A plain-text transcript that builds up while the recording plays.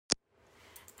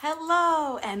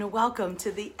Hello and welcome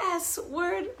to the S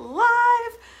Word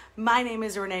Live. My name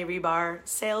is Renee Rebar,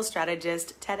 sales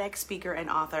strategist, TEDx speaker, and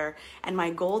author. And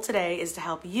my goal today is to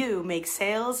help you make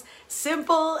sales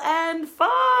simple and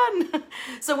fun.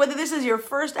 So whether this is your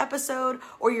first episode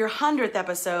or your 100th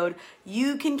episode,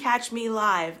 you can catch me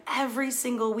live every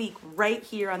single week right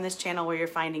here on this channel where you're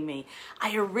finding me.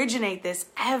 I originate this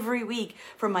every week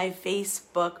from my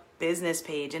Facebook business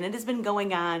page, and it has been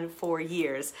going on for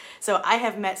years. So I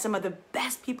have met some of the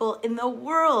best people in the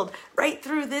world right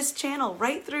through this channel,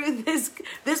 right through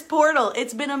this portal.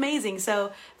 It's been amazing.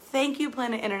 So thank you,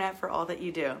 Planet Internet, for all that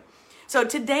you do. So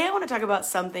today I want to talk about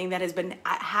something that has been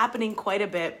happening quite a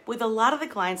bit with a lot of the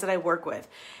clients that I work with,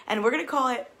 and we're going to call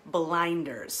it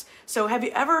blinders. So have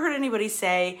you ever heard anybody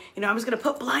say, I'm just going to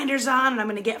put blinders on and I'm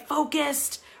going to get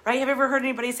focused? Right? Have you ever heard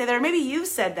anybody say that? Or maybe you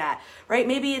said that, right?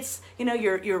 Maybe it's,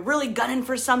 you're really gunning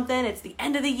for something. It's the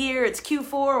end of the year. It's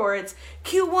Q4 or it's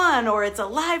Q1 or it's a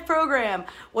live program.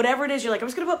 Whatever it is, you're like, I'm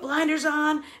just going to put blinders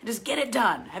on and just get it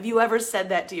done. Have you ever said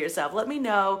that to yourself? Let me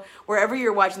know wherever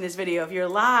you're watching this video. If you're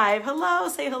live, hello,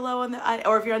 say hello.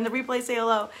 Or if you're on the replay, say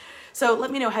hello. So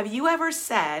let me know, have you ever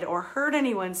said or heard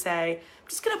anyone say, I'm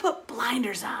just going to put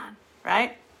blinders on,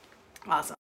 right?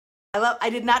 Awesome. I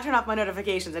did not turn off my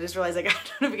notifications. I just realized I got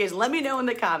a notification. Let me know in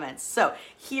the comments. So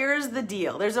here's the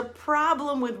deal. There's a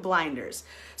problem with blinders.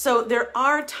 So there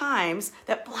are times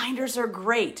that blinders are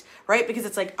great, right? Because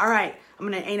it's like, all right,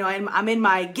 I'm in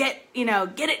my get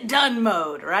it done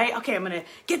mode, right? Okay, I'm going to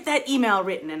get that email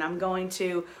written and I'm going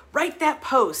to write that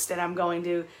post and I'm going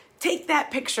to take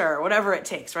that picture or whatever it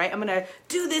takes, right? I'm going to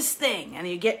do this thing. And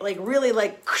you get really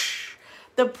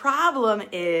the problem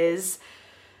is,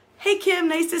 hey Kim,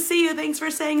 nice to see you. Thanks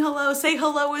for saying hello. Say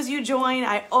hello as you join.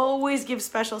 I always give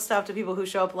special stuff to people who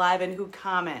show up live and who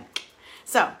comment.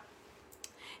 So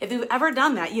if you've ever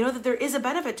done that, you know that there is a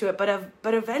benefit to it,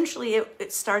 but eventually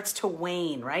it starts to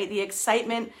wane, right? The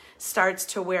excitement starts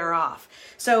to wear off.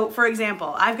 So for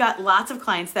example, I've got lots of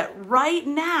clients that right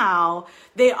now,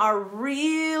 they are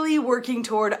really working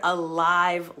toward a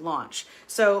live launch.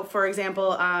 So for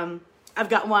example, I've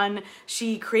got one,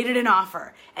 she created an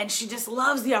offer and she just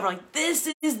loves the offer. Like, this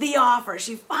is the offer.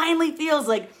 She finally feels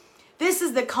like this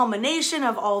is the culmination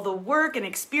of all the work and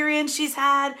experience she's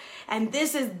had. And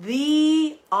this is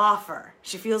the offer.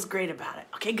 She feels great about it.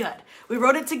 Okay, good. We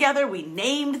wrote it together. We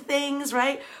named things,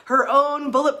 right? Her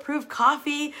own bulletproof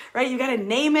coffee, right? You got to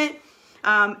name it.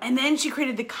 And then she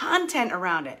created the content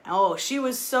around it. Oh, she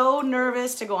was so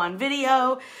nervous to go on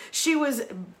video. She was,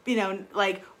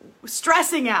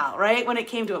 stressing out, right? When it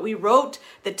came to it, we wrote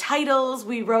the titles,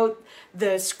 we wrote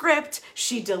the script,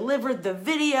 she delivered the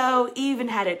video, even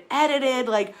had it edited,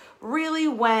 really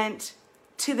went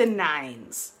to the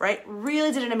nines, right?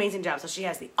 Really did an amazing job. So she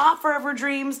has the offer of her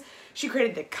dreams. She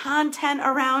created the content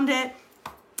around it.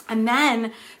 And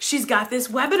then she's got this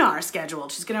webinar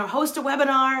scheduled. She's going to host a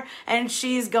webinar and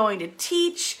she's going to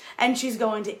teach and she's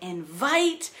going to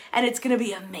invite and it's going to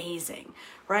be amazing,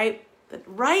 right? But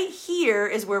right here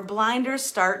is where blinders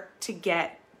start to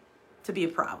get to be a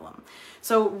problem.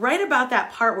 So right about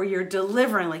that part where you're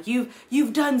delivering,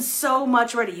 you've done so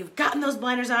much already. You've gotten those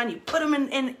blinders on, you put them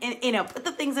in put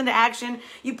the things into action.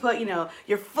 You put,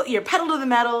 your pedal to the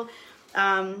metal.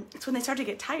 It's when they start to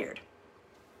get tired.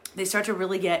 They start to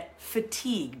really get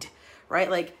fatigued,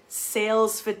 right? Like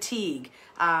sales fatigue.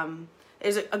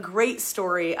 There's a great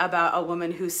story about a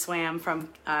woman who swam from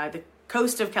the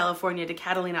coast of California to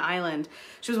Catalina Island.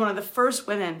 She was one of the first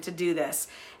women to do this.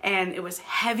 And it was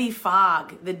heavy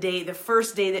fog the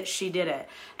first day that she did it.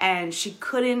 And she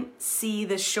couldn't see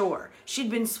the shore.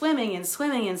 She'd been swimming and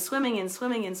swimming and swimming and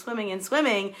swimming and swimming and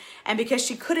swimming. And because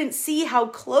she couldn't see how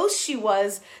close she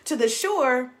was to the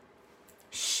shore,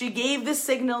 she gave the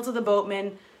signal to the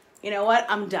boatman, you know what,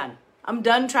 I'm done. I'm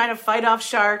done trying to fight off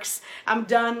sharks. I'm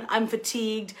done. I'm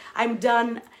fatigued. I'm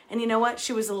done. And you know what?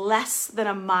 She was less than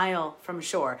a mile from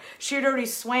shore. She had already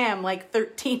swam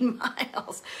 13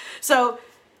 miles. So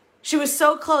she was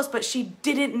so close, but she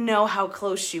didn't know how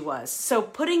close she was. So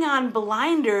putting on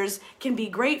blinders can be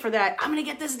great for that. I'm going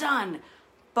to get this done.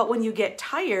 But when you get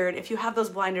tired, if you have those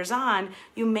blinders on,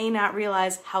 you may not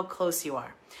realize how close you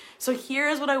are. So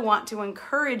here's what I want to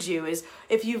encourage you is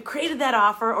if you've created that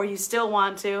offer or you still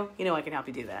want to, I can help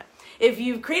you do that. If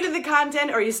you've created the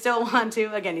content or you still want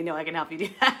to, again, I can help you do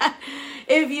that.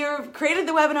 If you've created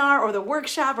the webinar or the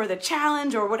workshop or the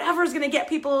challenge or whatever is going to get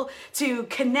people to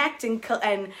connect and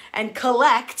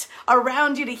collect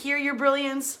around you to hear your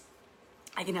brilliance,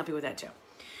 I can help you with that too.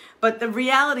 But the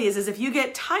reality is if you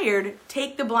get tired,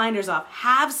 take the blinders off.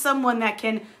 Have someone that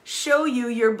can show you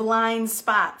your blind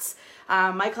spots.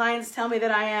 My clients tell me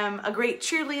that I am a great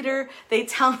cheerleader. They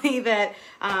tell me that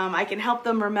I can help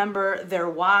them remember their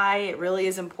why. It really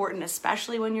is important,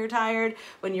 especially when you're tired,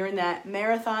 when you're in that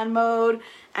marathon mode.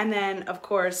 And then, of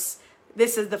course,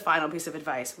 this is the final piece of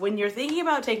advice. When you're thinking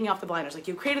about taking off the blinders, like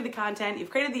you've created the content, you've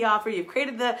created the offer, you've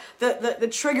created the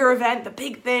trigger event, the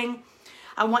big thing,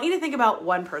 I want you to think about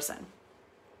one person.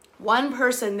 One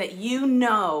person that you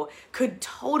know could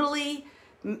totally,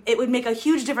 it would make a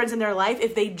huge difference in their life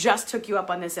if they just took you up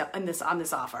on this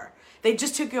offer. They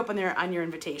just took you up on your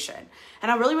invitation. And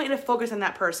I really want you to focus on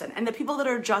that person and the people that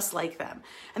are just like them.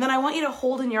 And then I want you to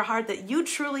hold in your heart that you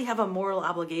truly have a moral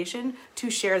obligation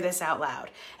to share this out loud.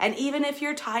 And even if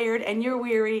you're tired and you're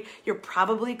weary, you're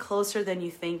probably closer than you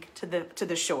think to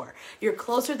the shore. You're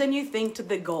closer than you think to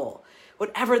the goal,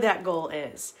 whatever that goal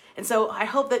is. And so I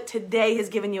hope that today has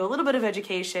given you a little bit of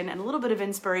education and a little bit of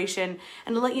inspiration,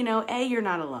 and to let you know, A, you're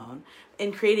not alone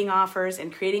in creating offers,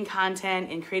 in creating content,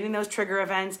 in creating those trigger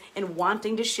events, in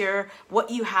wanting to share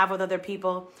what you have with other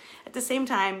people. At the same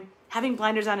time, having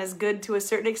blinders on is good to a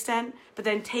certain extent, but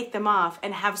then take them off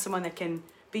and have someone that can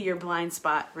be your blind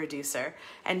spot reducer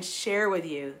and share with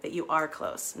you that you are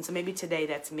close. And so maybe today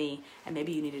that's me, and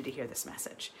maybe you needed to hear this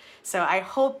message. So I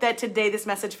hope that today this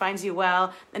message finds you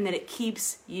well and that it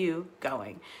keeps you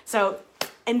going. So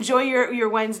enjoy your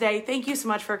Wednesday. Thank you so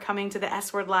much for coming to the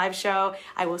S Word Live show.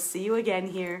 I will see you again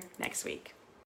here next week.